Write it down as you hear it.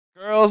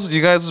girls,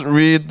 you guys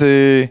read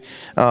the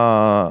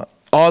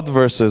odd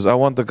verses. I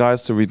want the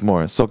guys to read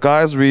more. So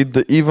guys, read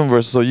the even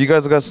verses. So you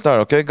guys got to start,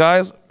 okay?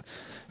 Guys,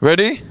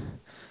 ready?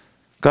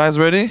 Guys,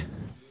 ready?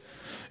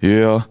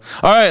 Yeah.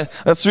 All right,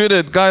 let's read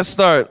it. Guys,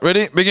 start.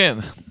 Ready?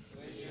 Begin.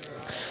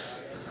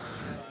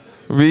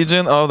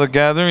 Region of the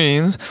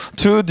Gadarenes,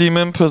 2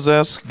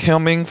 demon-possessed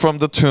coming from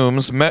the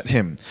tombs met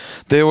him.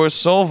 They were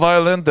so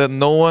violent that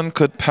no one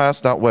could pass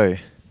that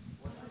way.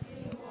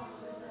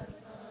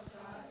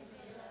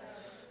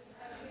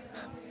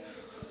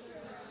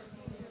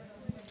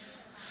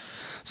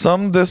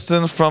 Some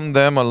distance from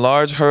them, a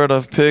large herd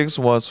of pigs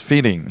was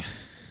feeding.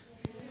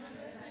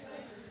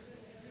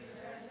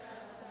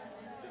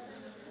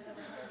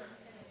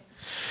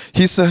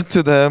 He said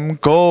to them,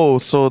 "Go."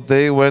 So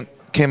they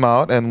came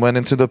out and went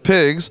into the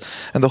pigs,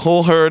 and the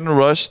whole herd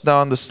rushed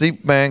down the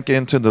steep bank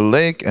into the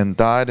lake and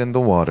died in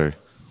the water.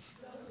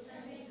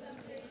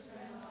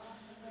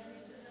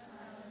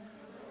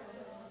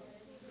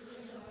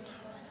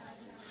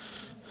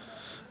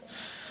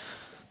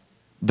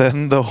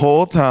 Then the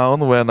whole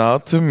town went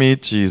out to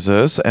meet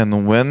Jesus,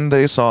 and when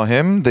they saw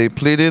him, they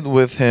pleaded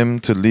with him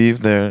to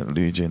leave their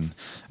region.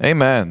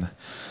 Amen.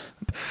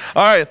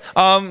 All right.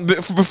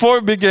 Before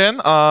we begin,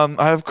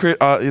 I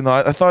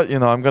thought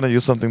I'm gonna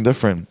use something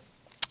different.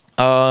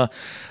 I'm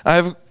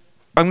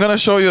gonna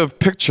show you a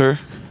picture,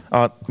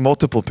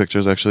 multiple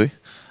pictures actually.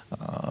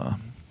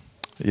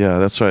 Yeah,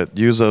 that's right.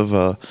 Use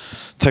of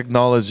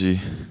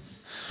technology.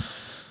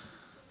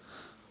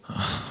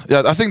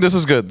 Yeah, I think this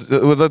is good.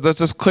 Let's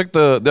just click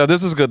the. Yeah,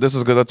 this is good. This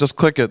is good. Let's just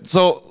click it.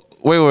 So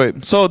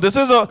wait. So this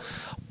is a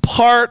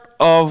part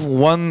of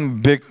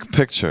one big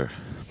picture.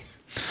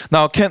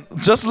 Now,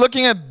 just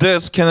looking at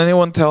this, can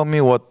anyone tell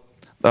me what?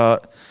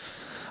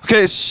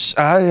 Okay, is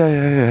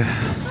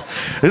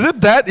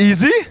it that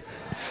easy?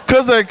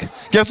 Cause like,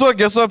 guess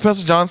what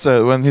Pastor John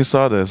said when he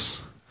saw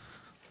this?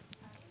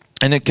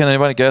 And can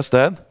anybody guess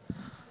that?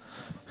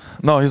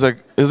 No, he's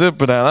like, is it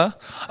banana?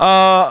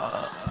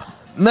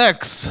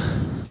 Next.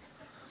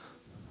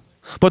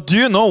 But do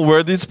you know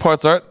where these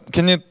parts are?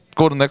 Can you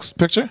go to the next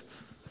picture?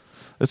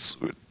 It's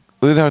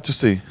really hard to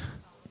see.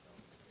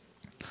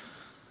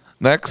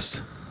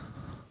 Next.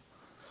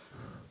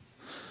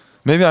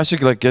 Maybe I should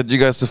get you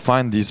guys to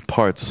find these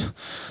parts.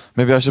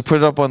 Maybe I should put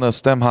it up on a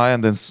stem high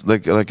and then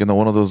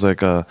one of those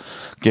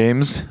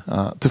games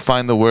to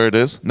find where it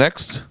is.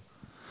 Next.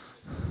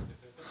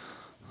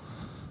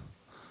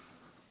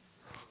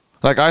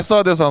 I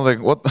saw this, I was like,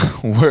 what?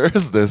 Where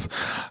is this?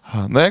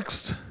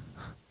 Next.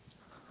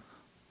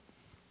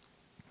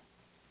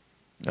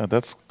 Yeah,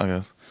 that's, I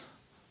guess.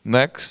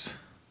 Next.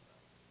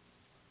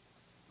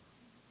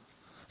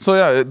 So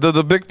yeah,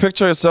 the big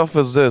picture itself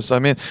is this. I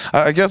mean,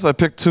 I guess I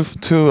picked two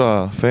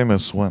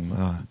famous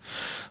one.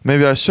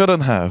 Maybe I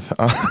shouldn't have.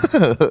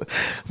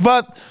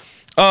 But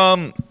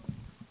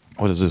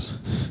what is this?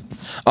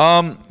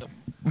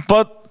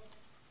 But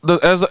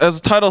as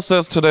the title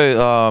says today,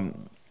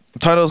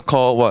 title is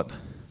called what?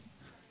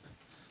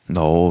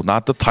 No,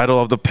 not the title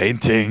of the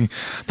painting.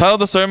 Title of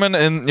the sermon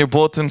in your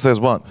bulletin says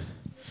what?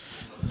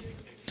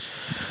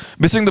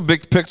 Missing the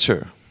big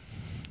picture.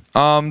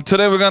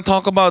 Today we're going to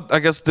talk about, I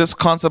guess, this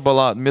concept a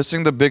lot,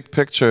 missing the big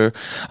picture.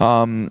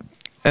 And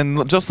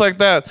just like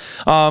that,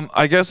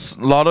 I guess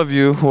a lot of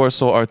you who are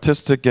so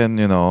artistic and,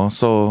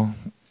 so,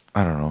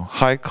 I don't know,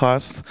 high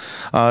class,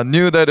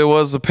 knew that it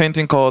was a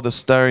painting called The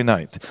Starry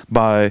Night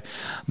by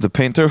the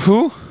painter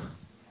who?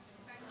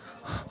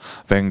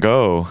 Van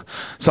Gogh.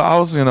 So I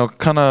was,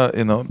 kind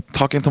of,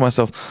 talking to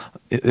myself,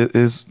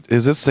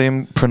 is it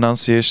same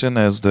pronunciation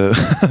as the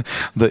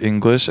the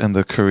English and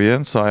the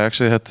Korean? So I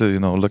actually had to,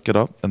 look it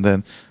up and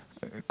then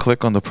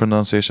click on the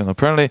pronunciation.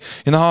 Apparently,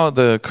 you know how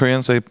the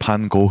Koreans say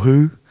Van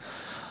Gogh?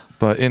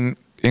 But in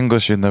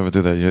English, you never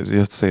do that. You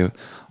have to say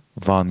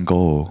Van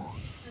Gogh.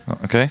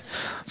 Okay?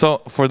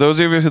 So for those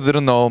of you who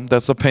didn't know,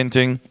 that's a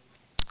painting.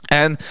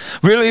 And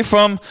really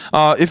from,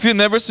 if you've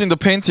never seen the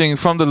painting,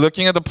 from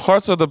looking at the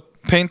parts of the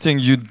painting,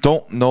 you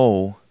don't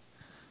know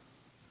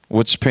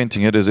which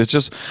painting it is. It's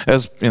just,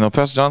 as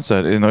Pastor John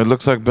said, it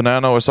looks like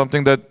banana or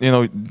something that,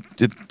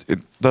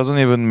 it doesn't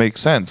even make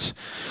sense.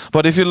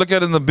 But if you look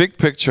at it in the big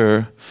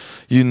picture,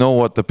 you know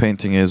what the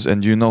painting is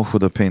and you know who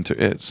the painter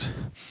is.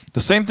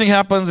 The same thing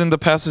happens in the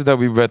passage that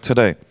we read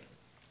today.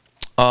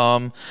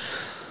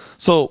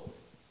 So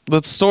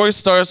the story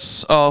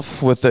starts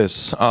off with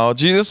this.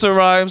 Jesus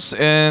arrives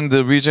in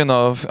the region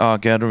of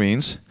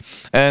Gadarenes.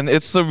 And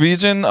it's the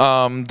region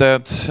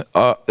that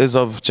is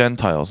of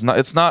Gentiles. Now,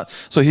 it's not,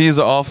 so he's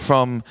off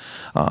from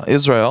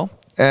Israel,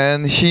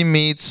 and he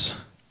meets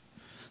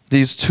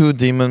these 2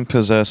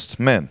 demon-possessed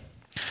men.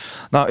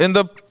 Now, in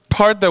the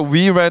part that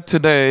we read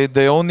today,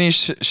 they only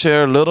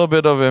share a little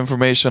bit of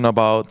information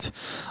about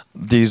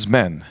these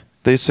men.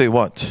 They say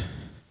what?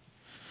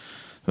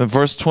 In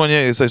verse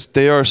 28, it says,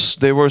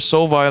 they were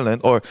so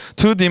violent, or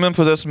 2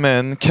 demon-possessed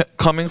men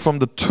coming from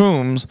the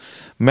tombs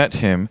met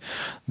him.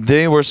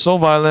 They were so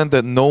violent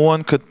that no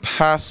one could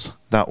pass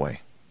that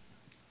way.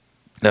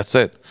 That's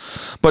it.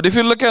 But if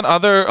you look at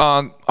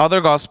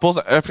other gospels,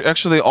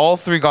 actually all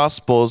three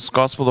gospels,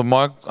 Gospel of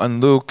Mark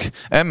and Luke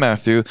and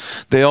Matthew,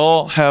 they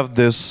all have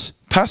this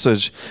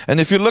passage. And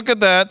if you look at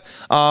that,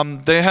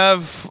 they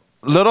have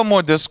little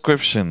more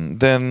description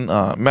than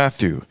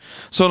Matthew.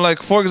 So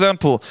like, for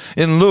example,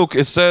 in Luke,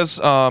 it says,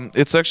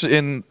 it's actually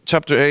in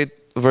chapter 8,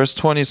 verse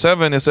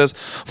 27, it says,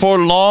 "For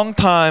a long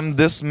time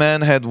this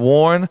man had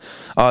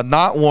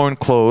not worn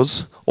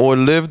clothes or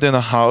lived in a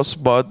house,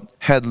 but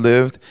had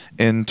lived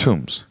in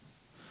tombs."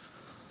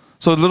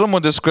 So a little more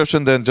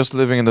description than just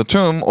living in the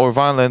tomb or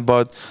violent,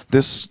 but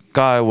this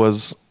guy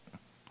was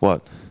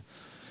what?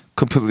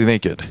 Completely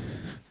naked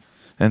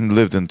and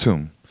lived in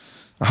tomb.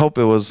 I hope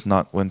it was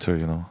not winter,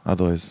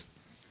 otherwise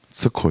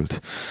it's too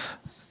cold.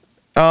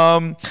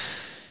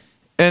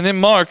 And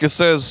in Mark, it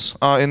says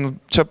in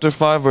chapter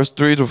 5, verse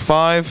 3 to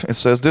 5, it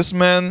says, "This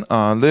man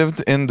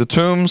lived in the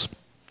tombs.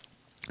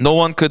 No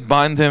one could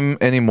bind him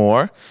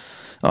anymore."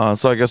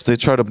 So I guess they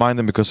tried to bind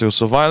him because he was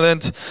so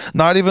violent.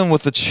 "Not even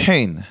with a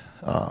chain.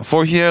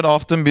 For he had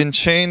often been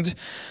chained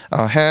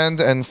hand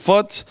and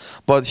foot,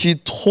 but he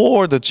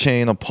tore the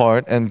chain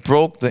apart and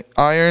broke the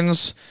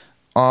irons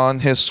on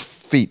his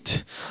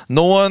feet.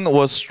 No one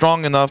was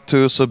strong enough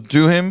to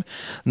subdue him.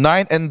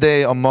 Night and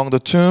day among the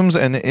tombs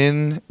and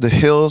in the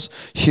hills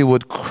he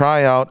would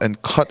cry out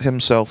and cut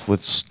himself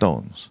with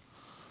stones."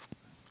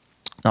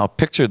 Now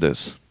picture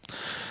this.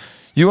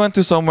 You went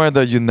to somewhere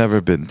that you've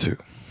never been to.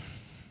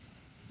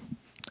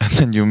 And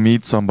then you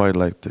meet somebody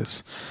like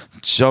this,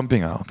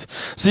 jumping out.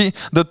 See,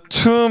 the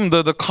tomb,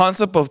 the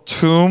concept of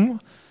tomb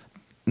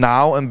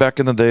now and back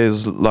in the day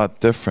is a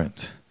lot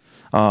different.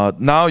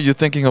 Now you're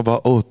thinking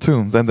about,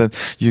 tombs, and then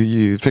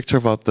you picture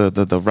about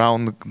the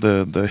round,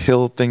 the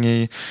hill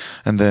thingy,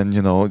 and then,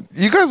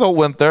 you guys all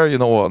went there,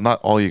 well, not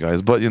all you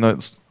guys, but, a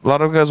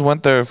lot of guys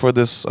went there for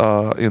this,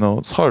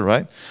 it's hard,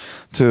 right?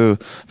 To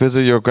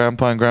visit your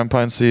grandpa and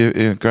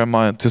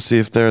grandma to see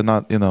if they're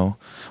not,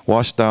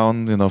 washed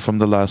down, from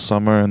the last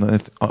summer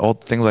and all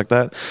things like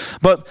that.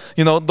 But,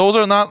 those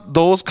are not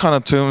those kind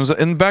of tombs.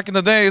 And back in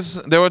the days,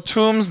 there were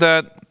tombs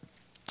that,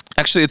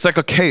 actually, it's like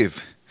a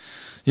cave.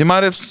 You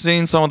might have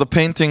seen some of the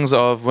paintings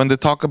of when they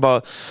talk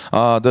about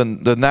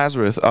the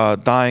Nazareth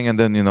dying and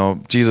then,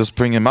 Jesus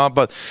bring him out.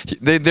 But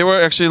they were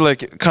actually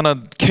like kind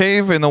of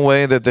cave in a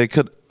way that they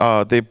could,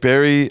 they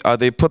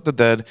put the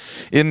dead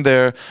in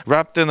there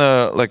wrapped in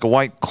a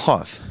white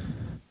cloth.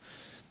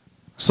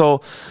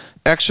 So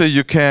actually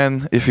you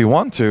can, if you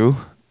want to,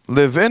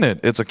 live in it.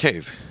 It's a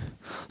cave.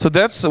 So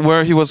that's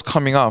where he was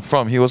coming out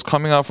from. He was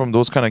coming out from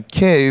those kind of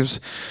caves.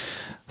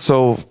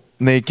 So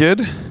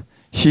naked.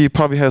 He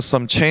probably has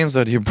some chains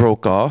that he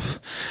broke off,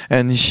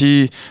 and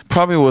he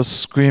probably was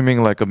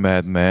screaming like a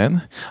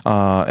madman.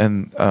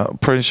 And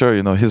pretty sure,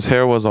 his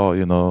hair was all,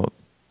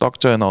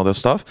 dokja and all that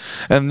stuff.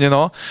 And,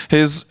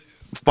 his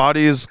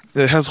body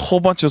it has a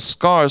whole bunch of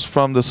scars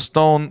from the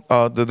stone,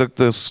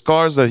 the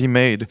scars that he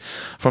made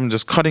from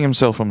just cutting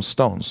himself from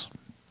stones.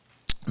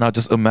 Now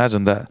just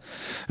imagine that.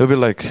 It would be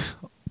like,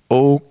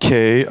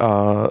 okay,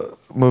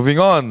 moving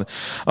on.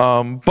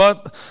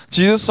 But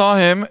Jesus saw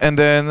him, and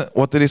then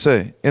what did he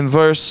say? In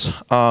verse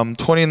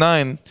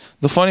 29,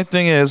 the funny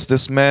thing is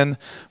this man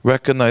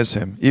recognized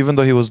him. Even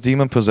though he was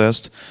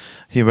demon-possessed,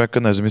 he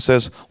recognized him. He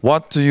says,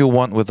 "What do you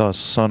want with us,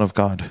 Son of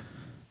God?"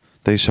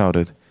 They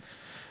shouted.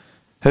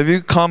 "Have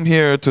you come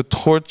here to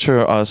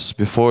torture us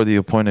before the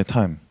appointed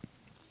time?"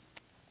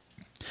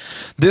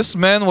 This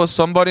man was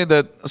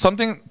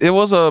it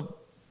was a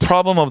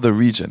problem of the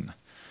region.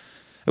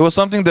 It was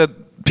something that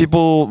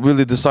people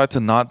really decided to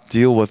not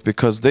deal with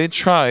because they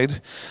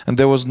tried and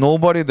there was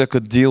nobody that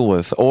could deal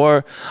with,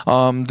 or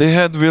they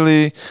had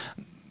really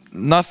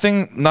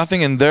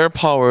nothing in their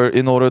power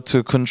in order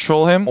to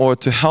control him or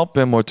to help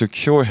him or to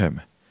cure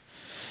him.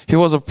 He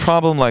was a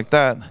problem like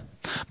that.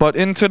 But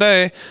in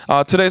today's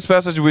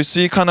passage, we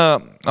see kind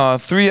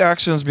of three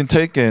actions being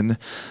taken,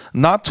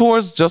 not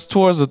just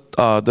towards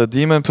the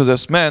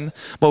demon-possessed man,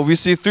 but we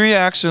see three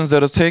actions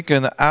that are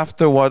taken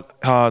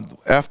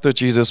after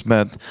Jesus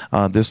met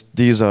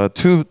these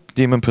two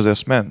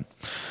demon-possessed men.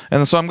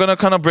 And so I'm going to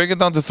kind of break it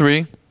down to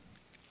three.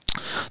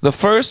 The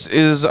first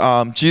is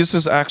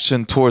Jesus'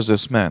 action towards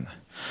this man.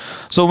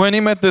 So when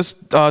he met this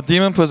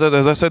demon-possessed,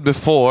 as I said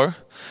before,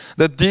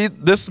 that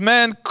this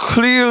man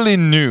clearly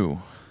knew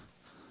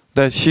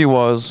that he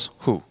was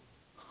who?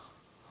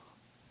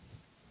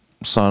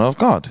 Son of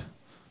God,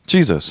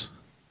 Jesus.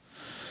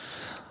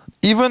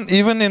 Even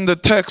in the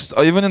text,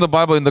 even in the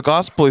Bible, in the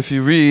Gospel, if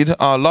you read,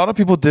 a lot of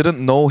people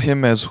didn't know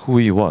him as who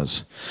he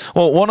was.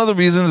 Well, one of the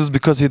reasons is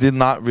because he did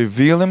not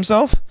reveal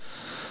himself.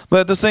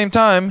 But at the same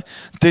time,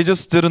 they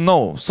just didn't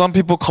know. Some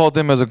people called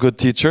him as a good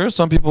teacher.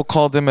 Some people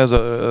called him as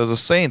a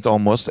saint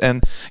almost.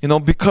 And,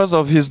 because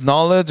of his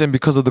knowledge and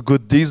because of the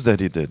good deeds that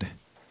he did.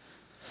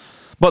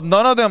 But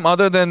none of them,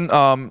 other than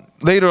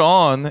later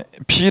on,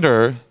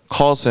 Peter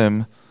calls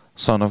him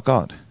Son of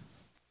God.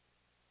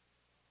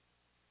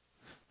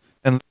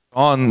 And later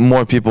on,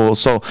 more people.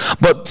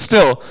 But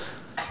still,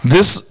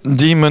 this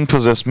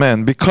demon-possessed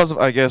man, because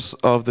I guess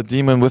of the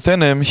demon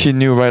within him, he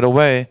knew right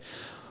away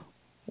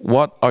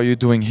what are you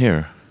doing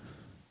here?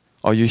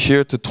 Are you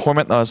here to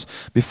torment us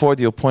before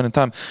the appointed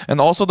time? And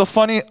also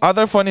the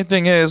other funny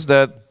thing is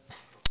that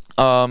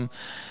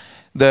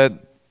that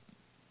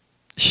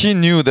he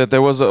knew that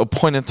there was an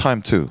appointed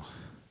time too.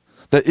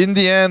 That in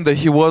the end that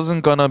he was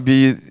gonna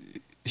be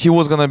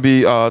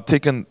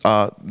taken.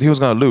 He was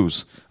gonna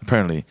lose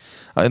apparently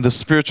in the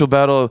spiritual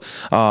battle,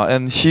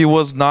 and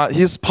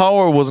his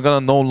power was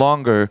gonna no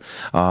longer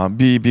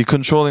be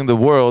controlling the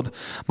world,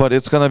 but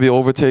it's gonna be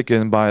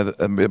overtaken by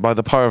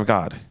the power of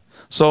God.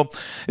 So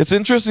it's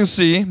interesting to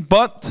see,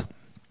 but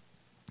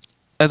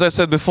as I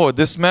said before,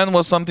 this man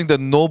was something that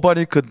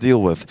nobody could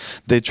deal with.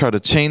 They try to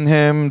chain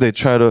him, they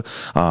try to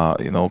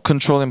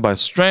control him by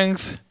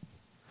strength.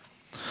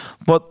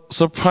 But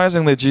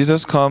surprisingly,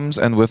 Jesus comes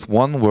and with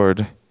one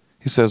word,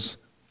 he says,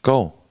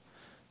 go.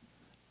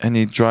 And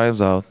he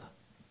drives out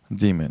the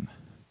demon.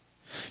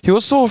 He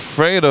was so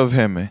afraid of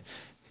him.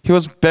 He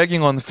was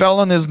fell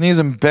on his knees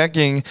and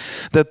begging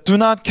that do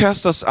not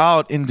cast us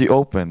out in the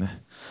open.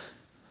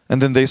 And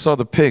then they saw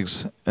the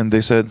pigs and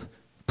they said,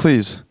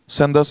 please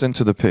send us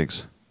into the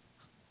pigs.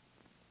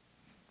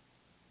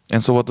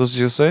 And so what does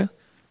Jesus say?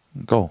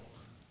 Go.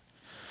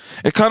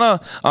 It kind of,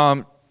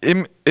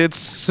 it's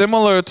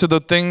similar to the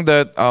thing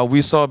that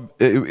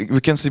we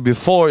can see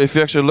before. If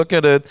you actually look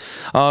at it,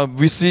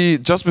 we see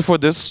just before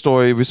this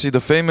story, we see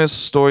the famous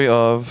story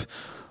of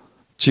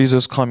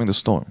Jesus calming the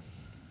storm.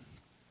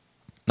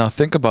 Now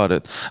think about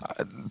it.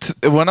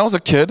 When I was a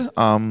kid,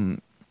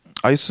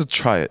 I used to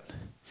try it.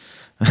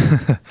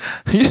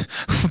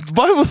 The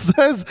Bible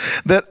says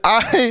that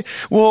I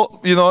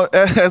will,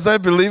 as I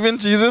believe in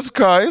Jesus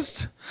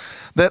Christ,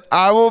 that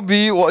I will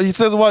be, he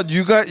says what,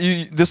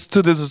 this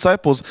to the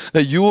disciples,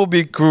 that you will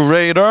be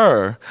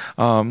greater.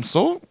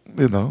 So,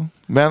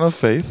 man of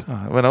faith,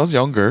 when I was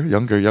younger,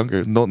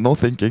 no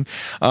thinking,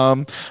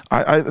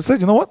 I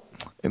said, you know what?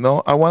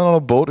 I went on a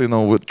boat,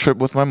 trip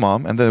with my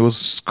mom, and then it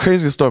was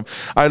crazy storm.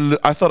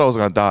 I thought I was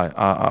gonna die.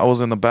 I was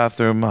in the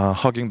bathroom,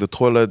 hugging the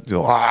toilet,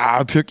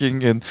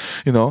 puking, and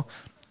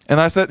and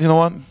I said, you know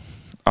what?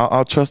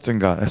 I'll trust in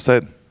God. I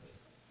said,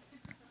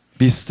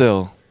 be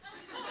still,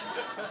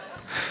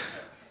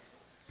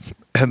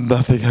 and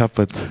nothing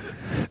happened.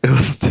 It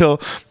was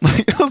still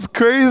it was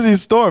crazy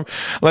storm.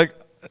 Like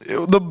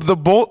the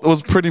boat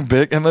was pretty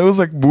big, and it was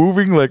like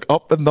moving like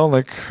up and down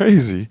like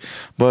crazy.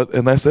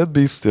 And I said,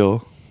 be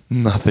still.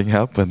 Nothing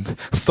happened.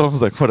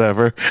 Storm's like,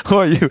 whatever. Who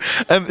are you?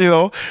 And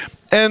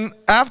and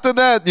after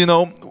that,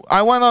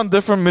 I went on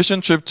different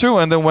mission trip too.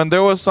 And then when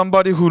there was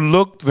somebody who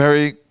looked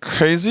very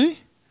crazy,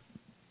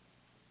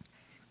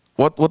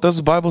 what does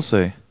the Bible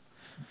say?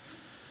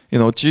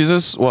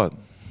 Jesus what?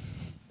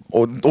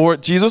 Or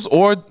Jesus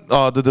or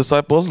the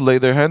disciples lay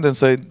their hand and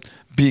say,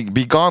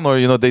 be gone,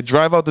 or they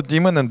drive out the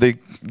demon and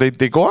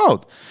they go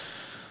out.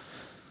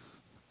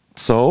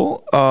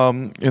 So,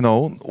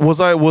 was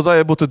I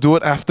able to do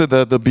it after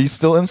the be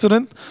still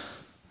incident?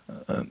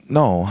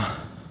 No.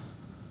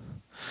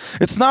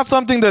 It's not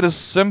something that is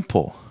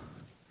simple.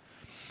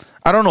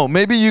 I don't know.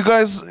 Maybe you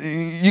guys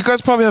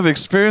probably have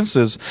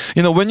experiences.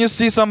 When you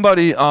see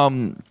somebody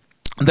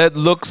that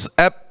looks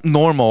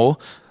abnormal,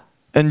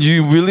 and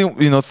you really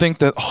think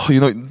that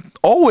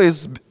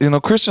always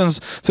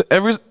Christians, to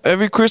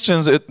every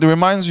Christians, it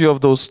reminds you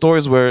of those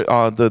stories where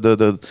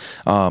the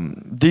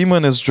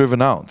demon is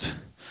driven out.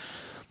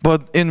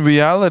 But in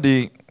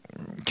reality,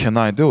 can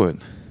I do it?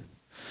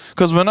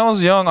 Because when I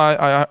was young,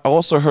 I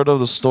also heard of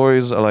the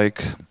stories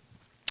like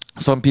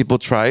some people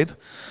tried,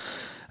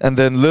 and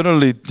then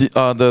literally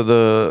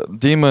the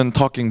demon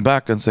talking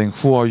back and saying,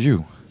 "Who are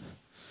you?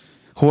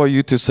 Who are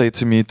you to say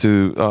to me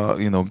to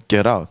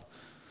get out?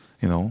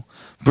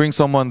 Bring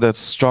someone that's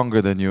stronger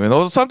than you,"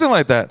 and something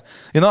like that.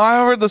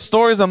 I heard the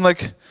stories. I'm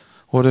like,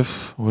 what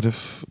if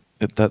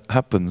that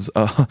happens?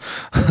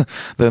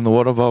 Then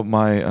what about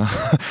my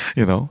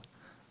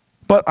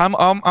But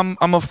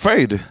I'm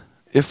afraid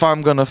if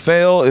I'm gonna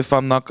fail, if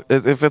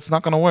it's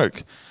not gonna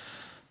work.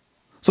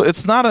 So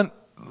it's not a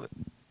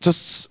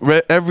just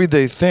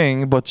everyday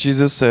thing, but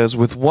Jesus says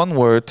with one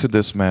word to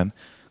this man,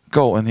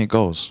 go, and he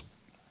goes.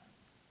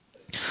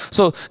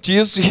 So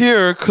Jesus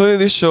here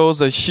clearly shows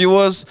that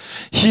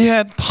he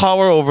had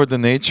power over the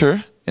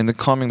nature in the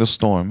calming the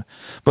storm,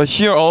 but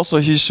here also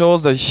he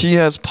shows that he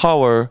has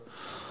power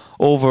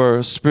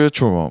over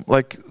spiritual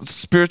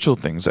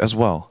things as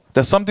well.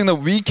 That's something that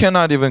we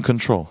cannot even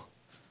control.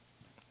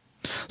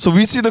 So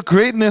we see the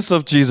greatness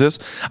of Jesus.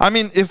 I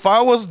mean, if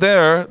I was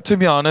there, to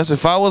be honest,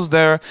 if I was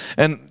there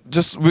and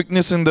just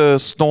witnessing the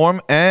storm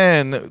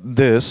and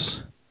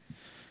this,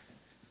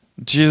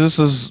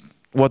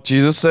 what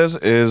Jesus says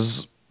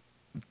is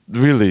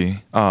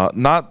really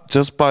not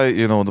just by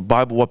the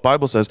Bible, what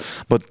Bible says,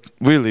 but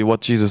really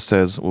what Jesus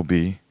says will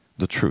be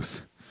the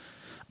truth.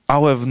 I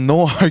will have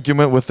no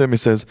argument with him. He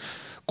says,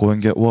 go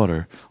and get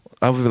water.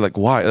 I would be like,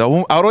 why?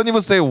 I don't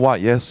even say why.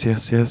 Yes.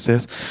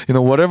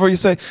 Whatever you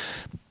say,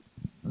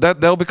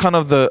 that'll be kind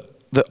of the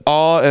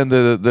awe and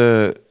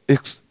the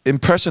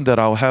impression that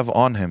I'll have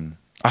on him.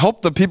 I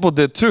hope the people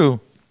did too.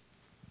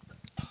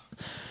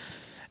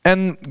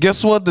 And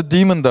guess what the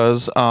demon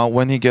does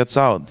when he gets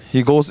out?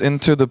 He goes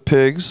into the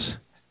pigs.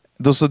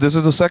 So this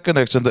is the second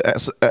action,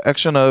 the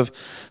action of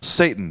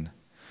Satan.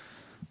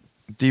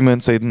 Demon,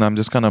 Satan, I'm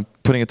just kind of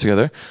putting it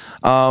together.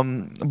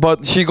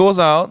 But he goes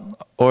out,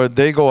 or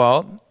they go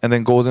out, and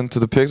then goes into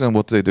the pigs, and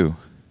what do?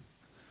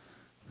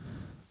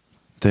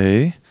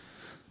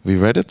 We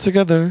read it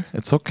together.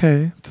 It's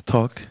okay to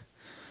talk.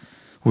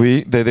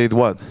 They did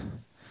what?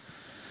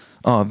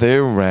 They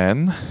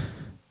ran.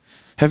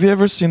 Have you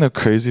ever seen a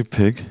crazy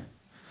pig?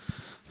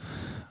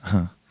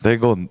 They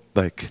go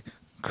like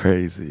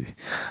crazy.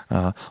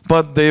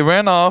 But they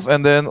ran off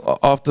and then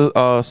off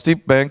the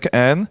steep bank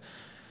and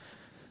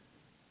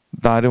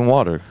died in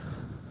water.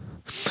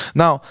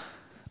 Now,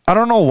 I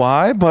don't know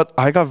why, but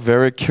I got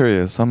very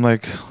curious. I'm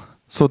like,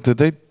 so did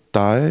they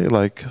die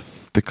like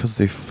because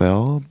they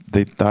fell?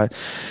 They died?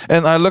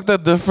 And I looked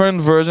at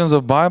different versions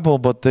of Bible,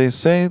 but they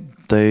say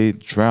they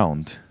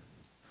drowned.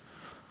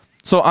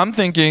 So I'm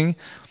thinking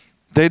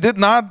they did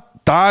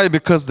not die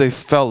because they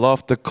fell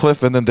off the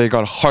cliff and then they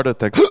got a heart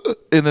attack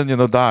and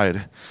then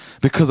died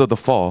because of the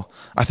fall.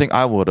 I think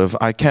I would have.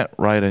 I can't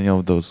write any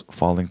of those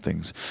falling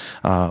things.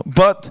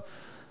 But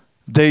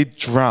they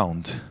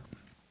drowned.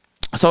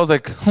 So I was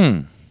like,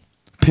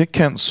 pig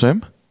can't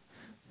swim?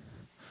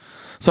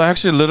 So I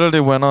actually literally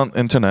went on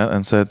internet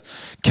and said,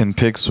 can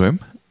pigs swim?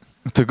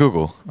 To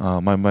Google.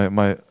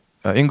 My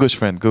English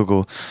friend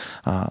Google.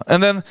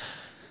 And then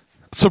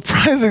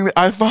surprisingly,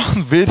 I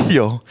found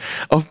video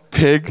of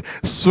pig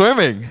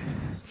swimming.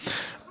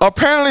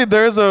 Apparently,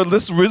 there's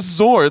this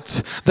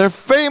resort. They're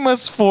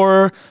famous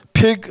for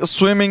pig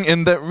swimming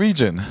in that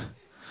region.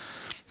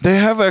 They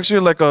have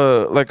actually like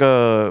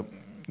a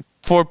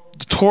for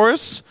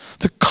tourists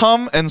to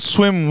come and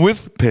swim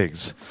with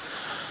pigs.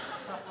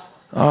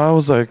 I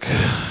was like,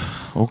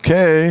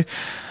 okay.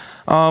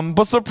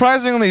 But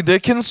surprisingly, they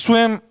can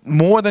swim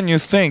more than you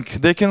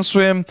think. They can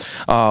swim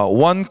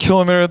 1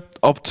 kilometer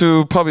up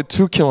to probably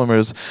 2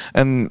 kilometers,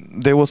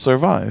 and they will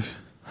survive.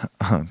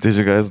 Did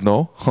you guys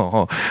know?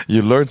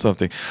 You learned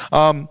something.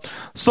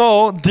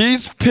 So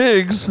these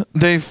pigs,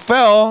 they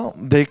fell.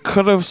 They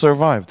could have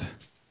survived.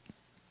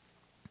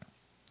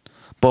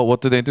 But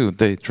what did they do?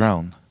 They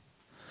drowned.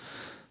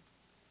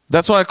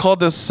 That's why I call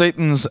this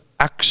Satan's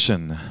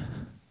action.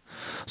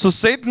 So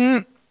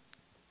Satan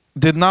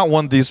did not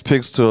want these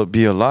pigs to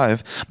be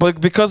alive,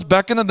 but because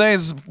back in the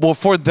days, well,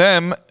 for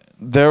them,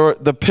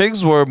 the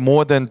pigs were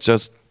more than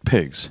just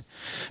pigs.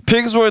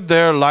 Pigs were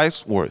their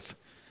life's worth.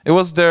 It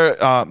was their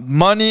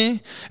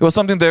money. It was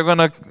something they were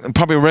going to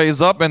probably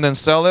raise up and then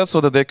sell it so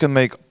that they can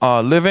make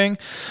a living.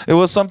 It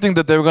was something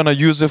that they were going to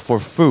use it for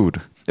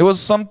food. It was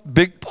some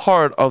big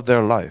part of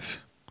their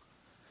life.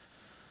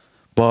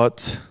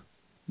 But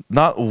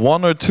not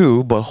 1 or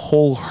 2, but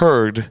whole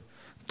herd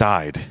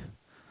died.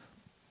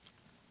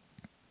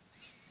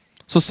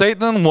 So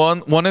Satan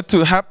wanted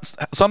to have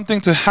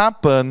something to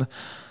happen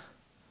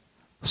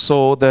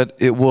so that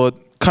it would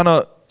kind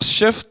of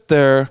shift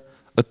their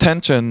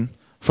attention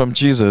from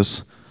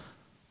Jesus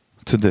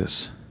to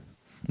this.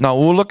 Now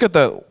we'll look at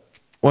that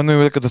when we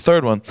look at the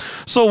third one.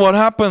 So what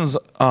happens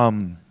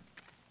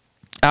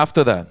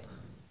after that?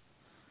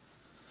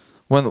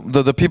 When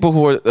the people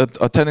who were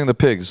attending the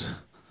pigs,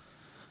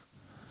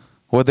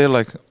 were they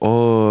like,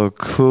 oh,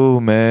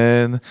 cool,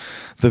 man,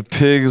 the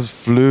pigs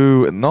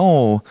flew?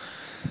 No.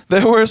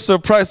 They were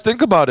surprised.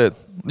 Think about it.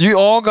 You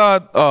all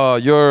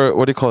got your,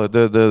 what do you call it,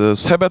 the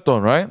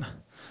sebeton, right?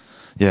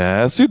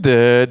 Yes, you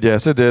did.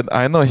 Yes, you did.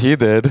 I know he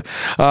did.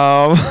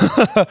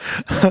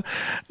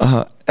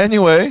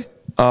 Anyway,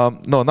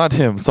 no, not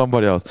him.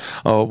 Somebody else.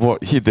 Well,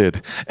 he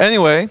did.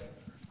 Anyway,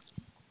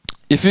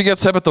 if you get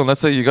sebeton,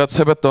 let's say you got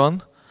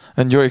sebeton,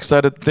 and you're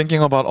excited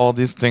thinking about all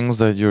these things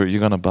that you're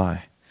gonna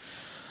buy.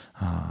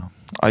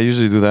 I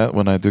usually do that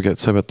when I do get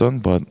sebeton,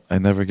 but I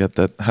never get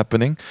that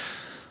happening.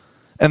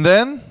 And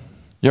then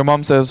your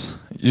mom says,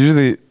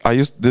 usually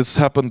this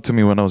happened to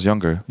me when I was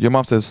younger. Your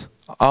mom says,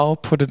 I'll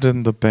put it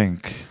in the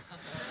bank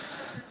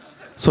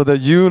so that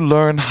you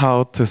learn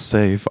how to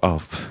save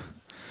up.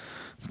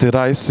 Did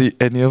I see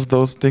any of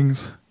those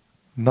things?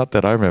 Not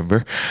that I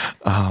remember.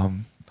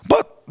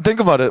 But think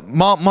about it.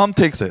 Mom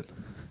takes it.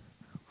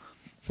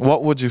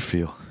 What would you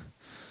feel?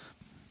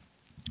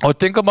 Or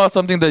think about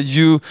something that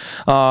you,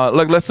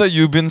 like let's say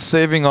you've been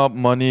saving up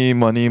money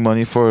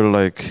for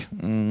like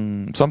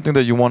something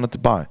that you wanted to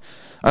buy.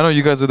 I know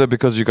you guys do that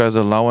because you guys are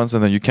allowance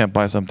and then you can't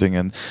buy something,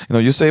 and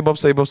you save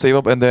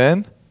up, and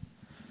then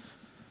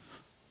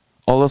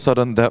all of a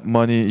sudden that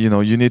money,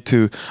 you need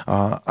to,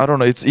 I don't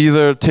know, it's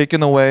either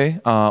taken away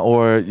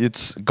or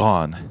it's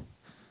gone.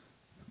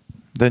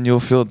 Then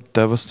you'll feel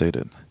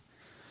devastated.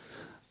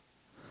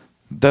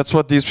 That's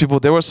what these people,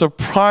 they were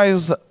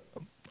surprised,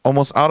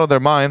 almost out of their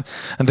mind,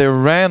 and they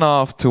ran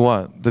off to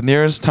what? The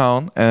nearest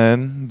town,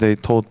 and they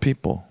told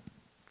people.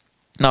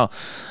 Now,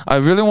 I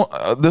really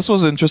want, this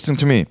was interesting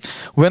to me.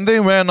 When they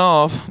ran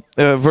off,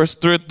 verse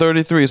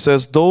 33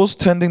 says, those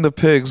tending the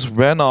pigs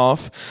ran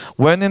off,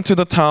 went into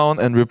the town,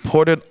 and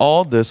reported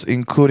all this,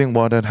 including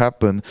what had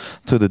happened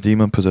to the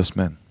demon-possessed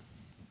men.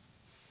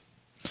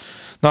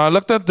 Now I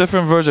looked at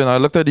different version. I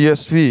looked at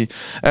ESV.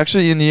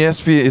 Actually, in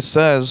ESV it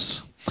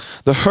says,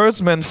 the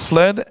herdsmen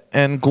fled,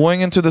 and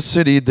going into the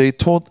city, they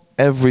told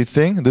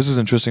everything. This is the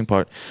interesting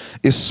part,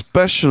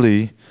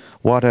 especially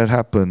what had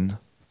happened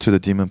to the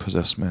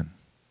demon-possessed men.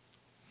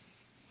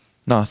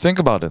 Now think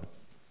about it.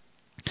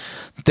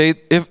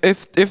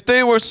 If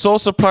they were so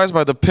surprised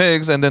by the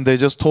pigs and then they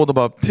just told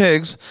about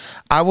pigs,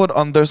 I would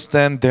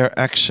understand their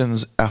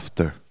actions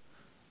after.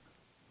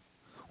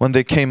 When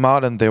they came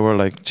out and they were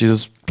like,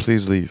 Jesus,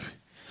 please leave.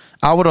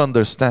 I would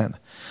understand.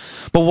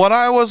 But what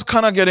I was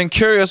kind of getting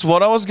curious,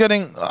 what I was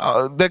getting,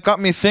 that got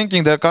me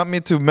thinking, that got me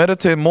to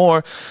meditate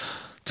more,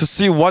 to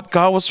see what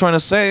God was trying to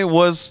say,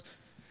 was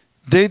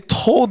they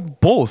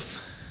told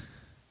both.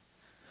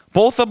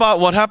 Both about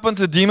what happened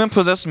to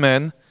demon-possessed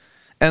men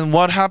and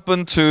what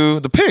happened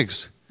to the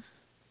pigs.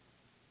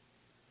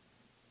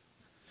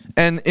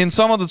 And in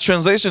some of the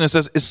translation it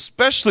says,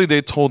 especially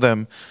they told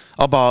them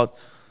about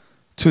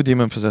 2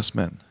 demon-possessed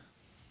men.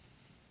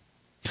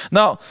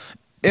 Now,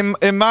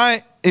 in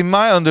my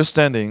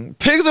understanding,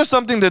 pigs are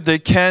something that they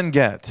can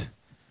get.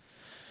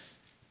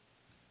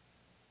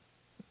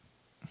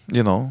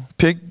 You know,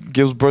 pig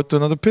gives birth to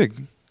another pig,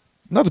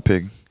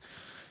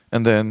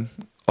 and then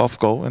off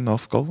go and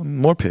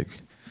more pig.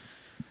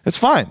 It's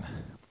fine.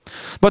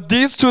 But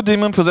these 2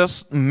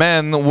 demon-possessed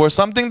men were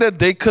something that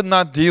they could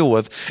not deal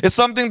with. It's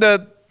something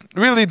that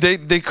really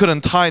they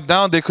couldn't tie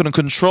down, they couldn't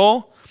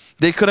control,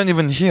 they couldn't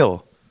even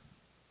heal.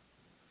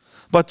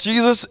 But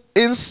Jesus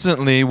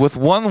instantly, with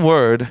one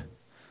word,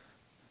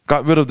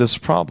 got rid of this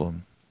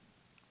problem.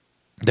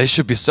 They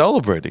should be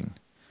celebrating.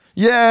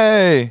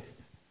 Yay!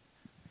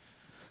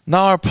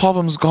 Now our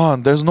problem's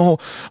gone. There's no,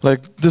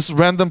 like, this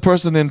random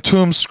person in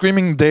tomb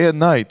screaming day and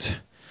night.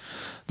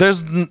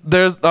 There's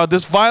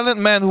this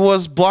violent man who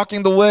was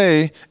blocking the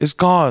way is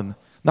gone.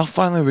 Now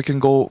finally we can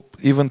go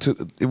even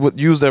to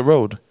use that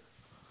road.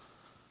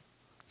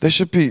 They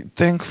should be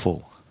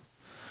thankful.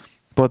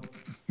 But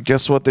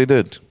guess what they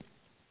did?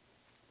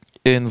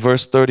 In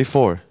verse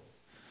 34.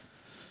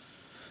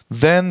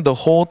 Then the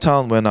whole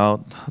town went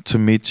out to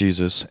meet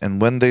Jesus,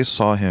 and when they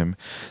saw him,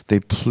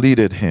 they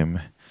pleaded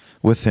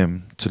with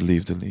him to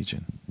leave the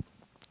legion.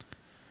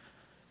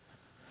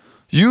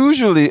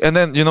 Usually, and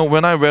then, you know,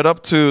 when I read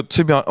up to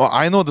be honest,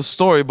 I know the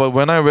story, but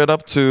when I read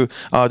up to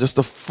just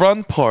the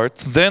front part,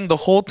 then the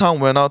whole town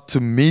went out to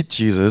meet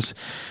Jesus.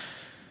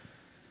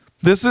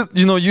 This is,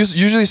 you know, you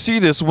usually see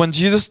this when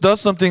Jesus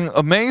does something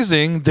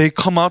amazing, they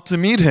come out to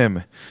meet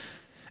him.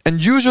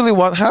 And usually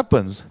what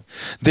happens?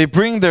 They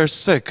bring their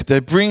sick, they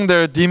bring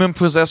their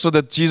demon-possessed so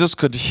that Jesus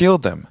could heal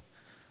them.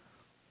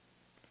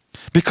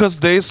 Because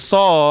they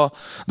saw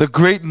the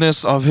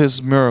greatness of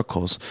his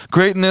miracles,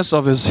 greatness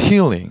of his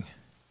healing.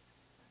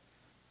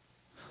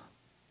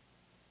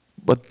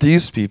 But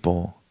these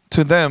people,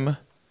 to them,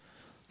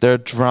 their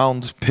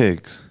drowned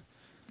pig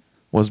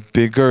was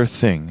bigger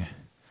thing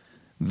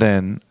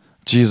than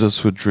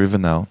Jesus who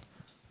driven out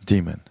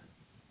demon.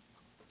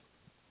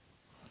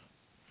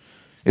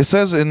 It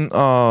says in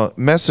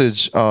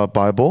Message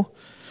Bible,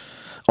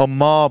 a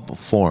mob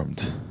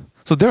formed.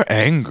 So they're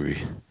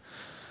angry.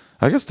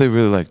 I guess they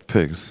really like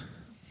pigs.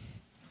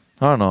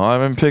 I don't know. I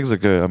mean, pigs are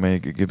good. I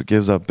mean, it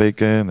gives out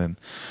bacon and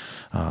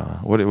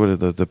what are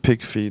the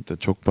pig feet, the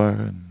족발,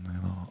 and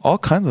you know, all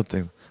kinds of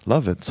things.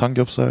 Love it.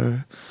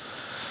 삼겹살.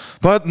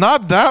 But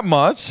not that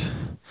much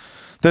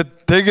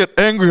that they get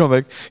angry. I'm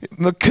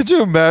like, could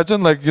you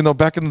imagine, like, you know,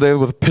 back in the day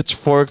with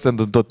pitchforks and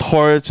the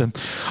torch and,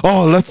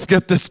 oh, let's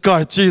get this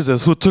guy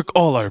Jesus who took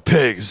all our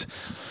pigs.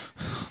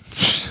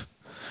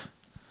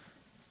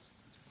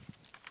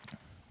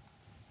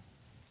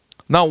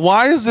 Now,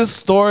 why is this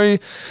story,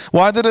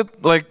 why did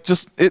it, like,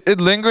 just,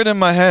 it lingered in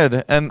my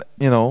head and,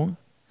 you know,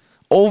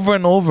 over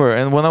and over.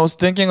 And when I was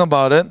thinking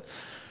about it,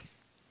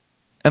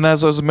 and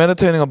as I was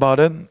meditating about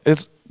it,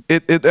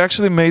 it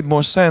actually made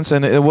more sense,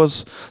 and it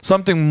was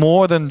something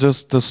more than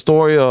just the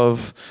story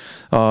of,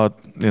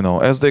 you know,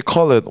 as they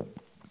call it,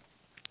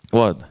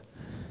 what?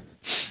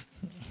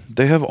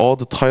 They have all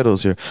the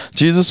titles here.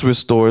 Jesus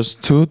restores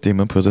 2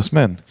 demon-possessed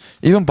men.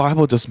 Even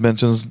Bible just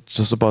mentions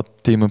just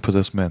about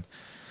demon-possessed men.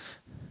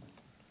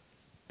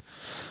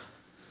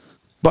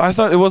 But I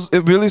thought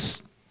it really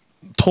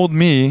told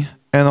me,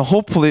 and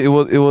hopefully it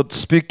would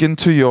speak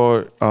into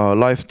your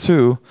life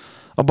too,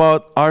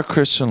 about our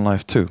Christian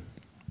life too.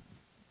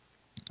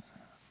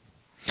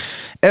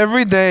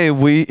 Every day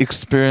we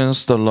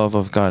experience the love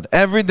of God.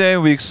 Every day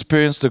we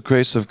experience the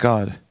grace of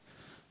God.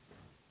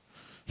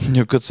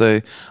 You could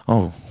say,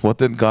 oh, what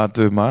did God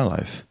do in my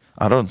life?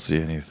 I don't see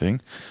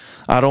anything.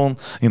 I don't,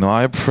 you know,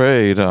 I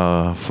prayed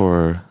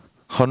for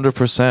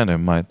 100%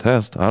 in my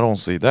test. I don't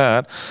see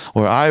that.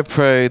 Or I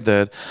prayed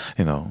that,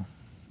 you know,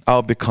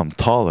 I'll become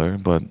taller,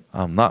 but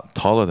I'm not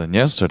taller than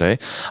yesterday.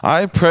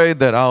 I prayed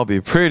that I'll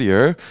be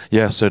prettier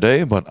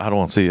yesterday, but I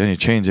don't see any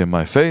change in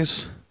my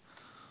face.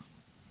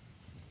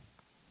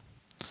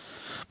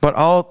 But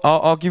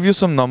I'll give you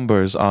some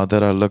numbers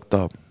that I looked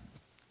up.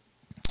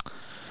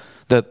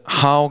 That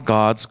how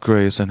God's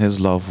grace and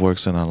his love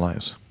works in our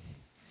lives.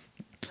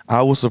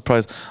 I was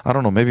surprised. I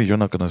don't know. Maybe you're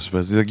not gonna be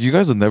surprised. Like, you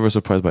guys are never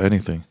surprised by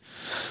anything.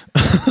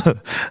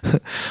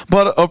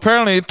 But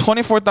apparently,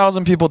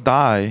 24,000 people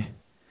die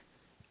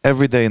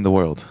every day in the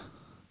world.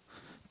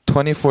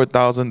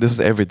 24,000. This is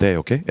every day.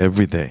 Okay,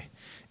 every day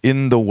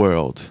in the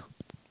world.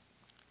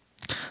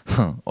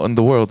 In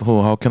the world.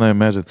 Oh, how can I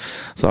imagine?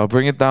 So I'll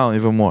bring it down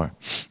even more.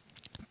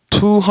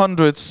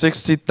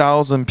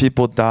 260,000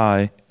 people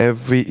die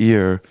every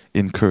year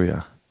in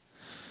Korea.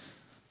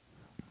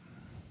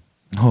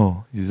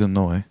 Oh, you didn't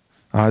know, eh?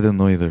 I didn't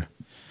know either.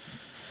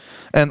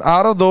 And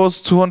out of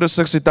those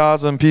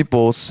 260,000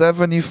 people,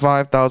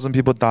 75,000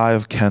 people die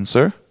of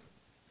cancer.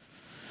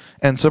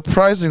 And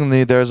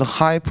surprisingly, there's a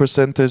high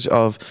percentage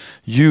of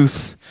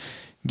youth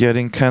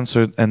getting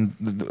cancer. And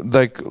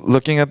like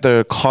looking at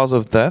their cause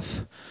of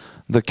death,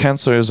 the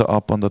cancer is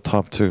up on the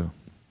top too.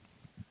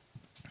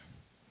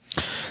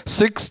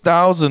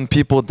 6,000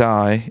 people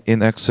die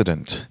in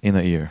accident in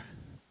a year.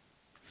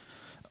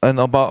 And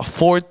about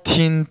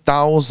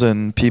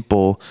 14,000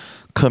 people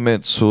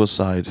commit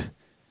suicide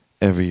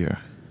every year.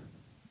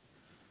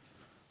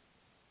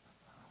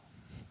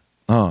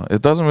 Oh,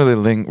 it doesn't really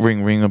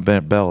ring a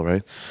bell,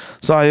 right?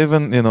 So I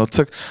even,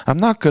 I'm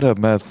not good at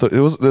math.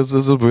 This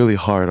is really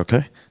hard,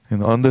 okay?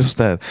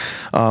 Understand.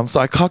 So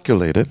I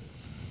calculated.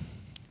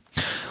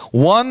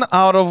 1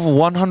 out of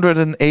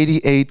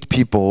 188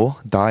 people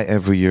die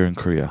every year in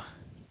Korea.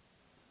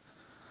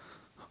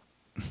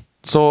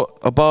 So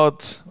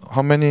about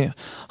how many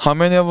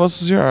of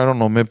us here? I don't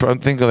know. Maybe I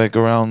think like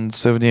around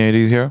 70,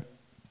 80 here.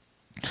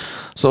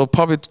 So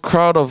probably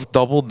crowd of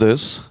double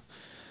this.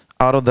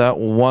 Out of that,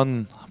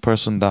 one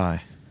person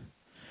die.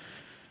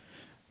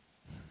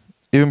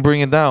 Even bring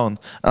it down.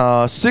 1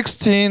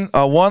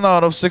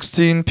 out of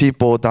 16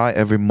 people die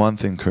every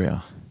month in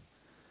Korea.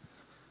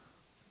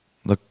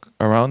 Look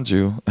around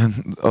you,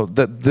 and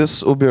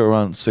this will be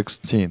around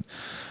 16.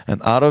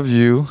 And out of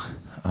you,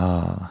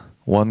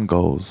 one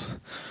goes.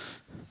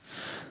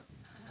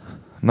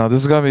 Now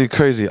this is gonna be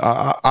crazy.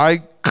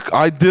 I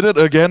did it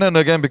again and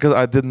again because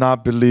I did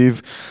not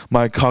believe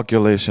my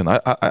calculation.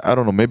 I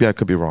don't know. Maybe I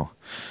could be wrong.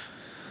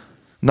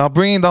 Now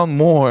bringing down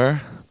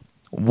more,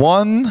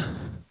 1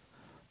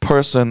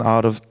 person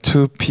out of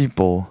 2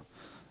 people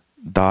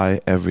die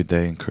every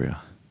day in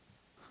Korea.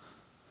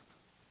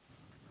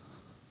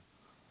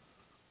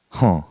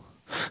 Huh.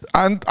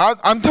 And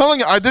I'm telling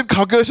you, I did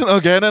calculation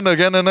again and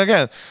again and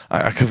again.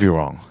 I could be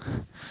wrong.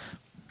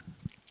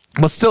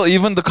 But still,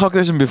 even the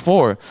calculation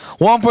before,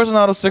 1 person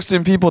out of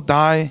 16 people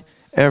die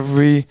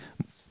every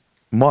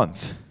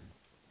month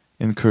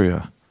in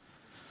Korea.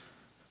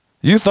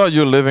 You thought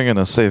you were living in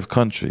a safe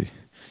country.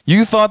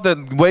 You thought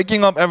that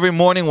waking up every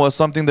morning was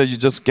something that you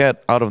just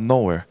get out of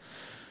nowhere.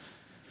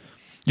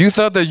 You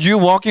thought that you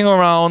walking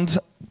around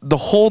the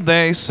whole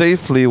day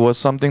safely was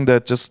something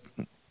that just,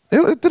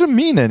 it didn't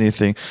mean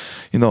anything,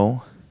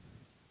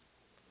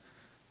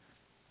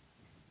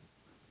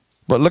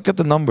 But look at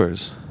the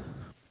numbers.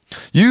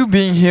 You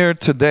being here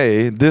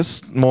today,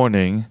 this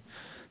morning,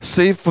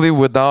 safely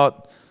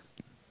without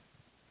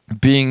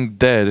being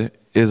dead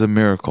is a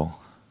miracle.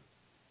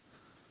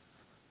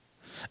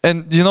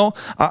 And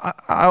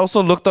I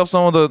also looked up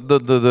some of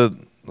the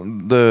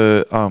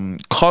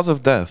cause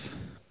of death.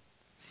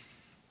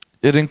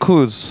 It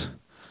includes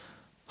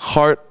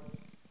heart.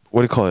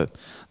 What do you call it?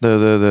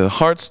 The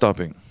heart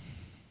stopping.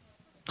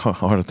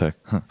 Heart attack.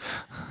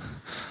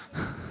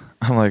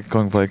 I'm like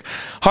going like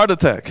heart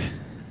attack.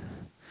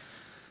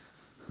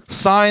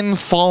 Sign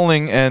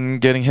falling and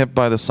getting hit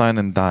by the sign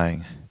and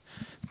dying.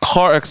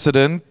 Car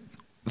accident,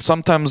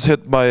 sometimes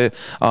hit by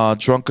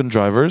drunken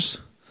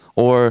drivers,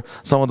 or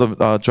some of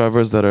the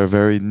drivers that are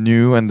very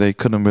new and they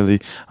couldn't really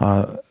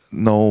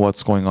know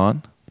what's going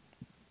on.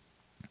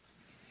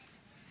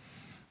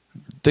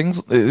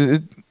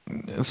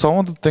 Some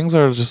of the things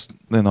are just,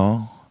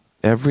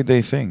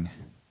 everyday thing.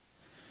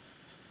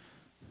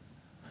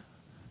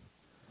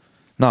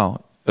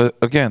 Now,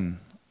 again,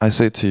 I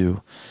say to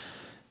you,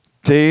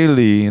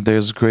 daily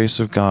there's grace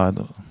of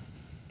God.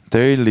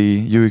 Daily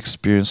you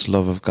experience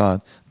love of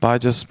God by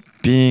just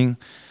being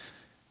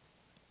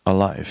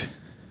alive.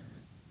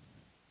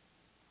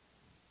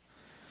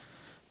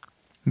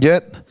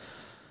 Yet,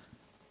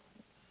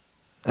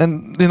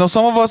 and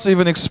some of us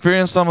even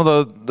experience some of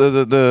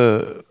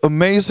the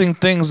amazing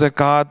things that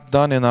God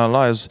done in our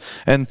lives,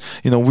 and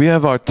we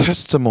have our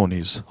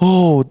testimonies.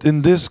 Oh,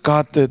 in this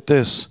God did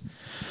this.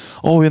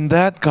 Oh, in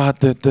that God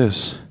did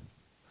this.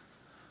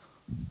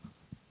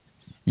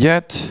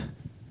 Yet,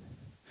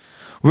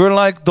 we're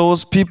like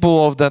those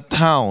people of that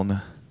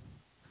town.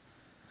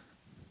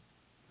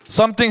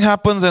 Something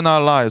happens in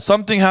our lives.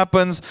 Something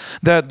happens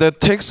that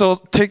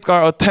take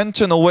our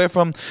attention away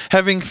from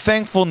having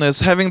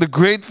thankfulness, having the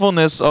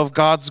gratefulness of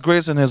God's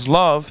grace and His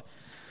love.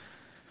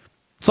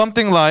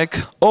 Something like,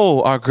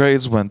 oh, our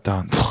grades went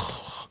down.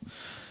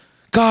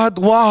 God,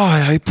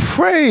 why? I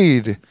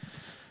prayed.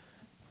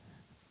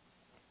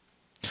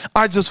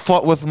 I just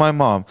fought with my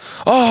mom.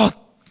 Oh,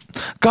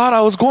 God,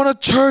 I was going to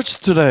church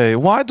today.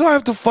 Why do I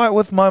have to fight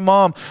with my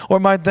mom or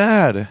my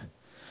dad?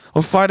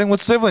 or fighting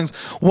with siblings,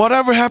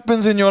 whatever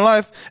happens in your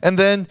life, and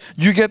then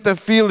you get the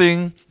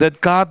feeling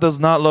that God does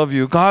not love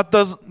you.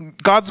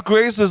 God's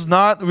grace is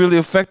not really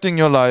affecting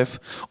your life,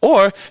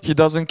 or He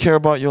doesn't care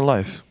about your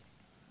life.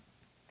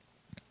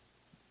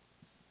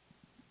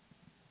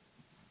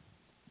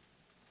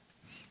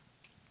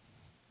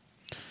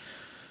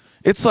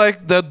 It's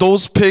like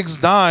those pigs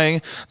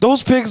dying.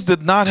 Those pigs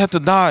did not have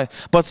to die,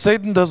 but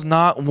Satan does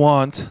not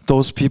want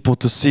those people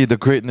to see the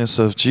greatness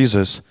of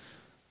Jesus.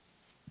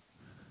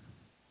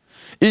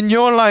 In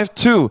your life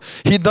too,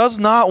 He does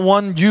not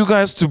want you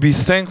guys to be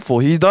thankful.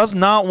 He does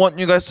not want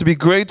you guys to be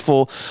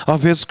grateful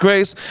of His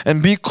grace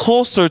and be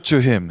closer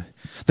to Him.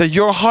 That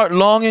your heart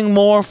longing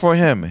more for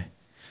Him.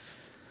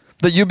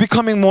 That you're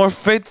becoming more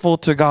faithful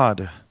to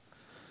God.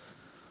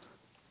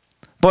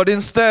 But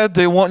instead,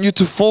 they want you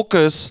to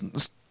focus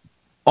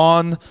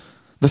on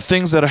the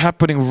things that are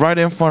happening right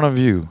in front of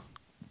you.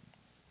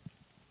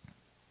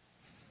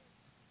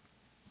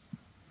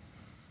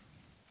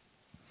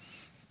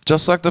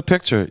 Just like the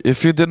picture.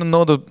 If you didn't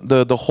know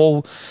the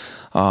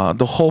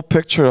whole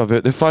picture of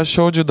it, if I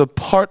showed you the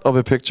part of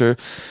a picture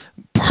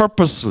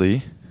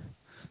purposely,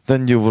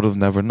 then you would have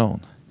never known.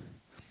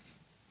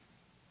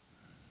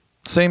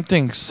 Same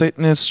thing.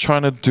 Satan is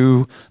trying to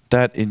do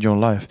that in your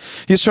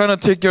life. He's trying to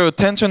take your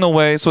attention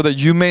away so that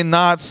you may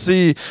not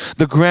see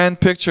the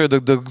grand picture,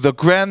 the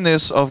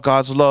grandness of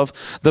God's love,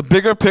 the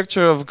bigger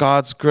picture of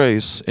God's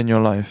grace in your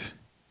life.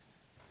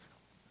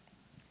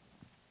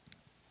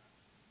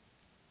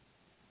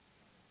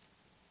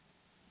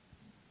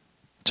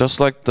 Just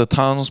like the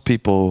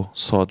townspeople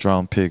saw a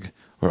drowned pig,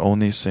 we're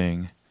only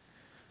seeing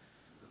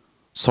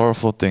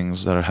sorrowful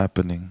things that are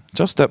happening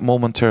just that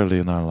momentarily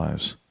in our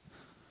lives.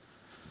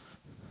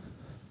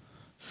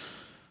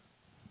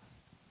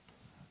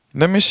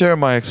 Let me share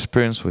my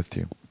experience with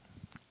you.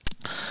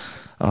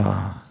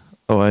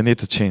 I need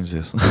to change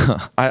this.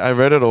 I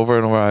read it over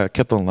and over. I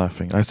kept on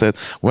laughing. I said,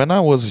 when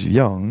I was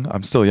young,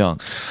 I'm still young.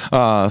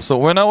 So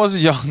when I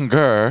was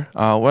younger,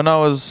 when I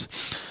was,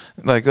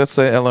 like, let's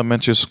say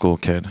elementary school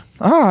kid,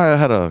 I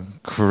had a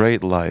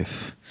great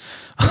life.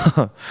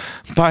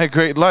 By a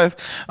great life,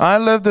 I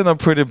lived in a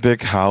pretty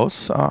big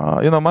house.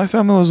 My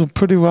family was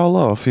pretty well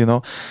off.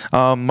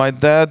 My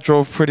dad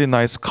drove pretty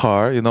nice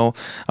car.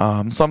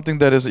 Something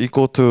that is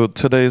equal to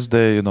today's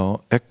day.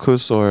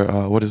 Ecus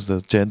or what is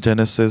the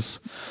Genesis.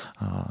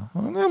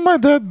 My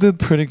dad did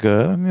pretty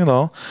good.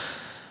 And,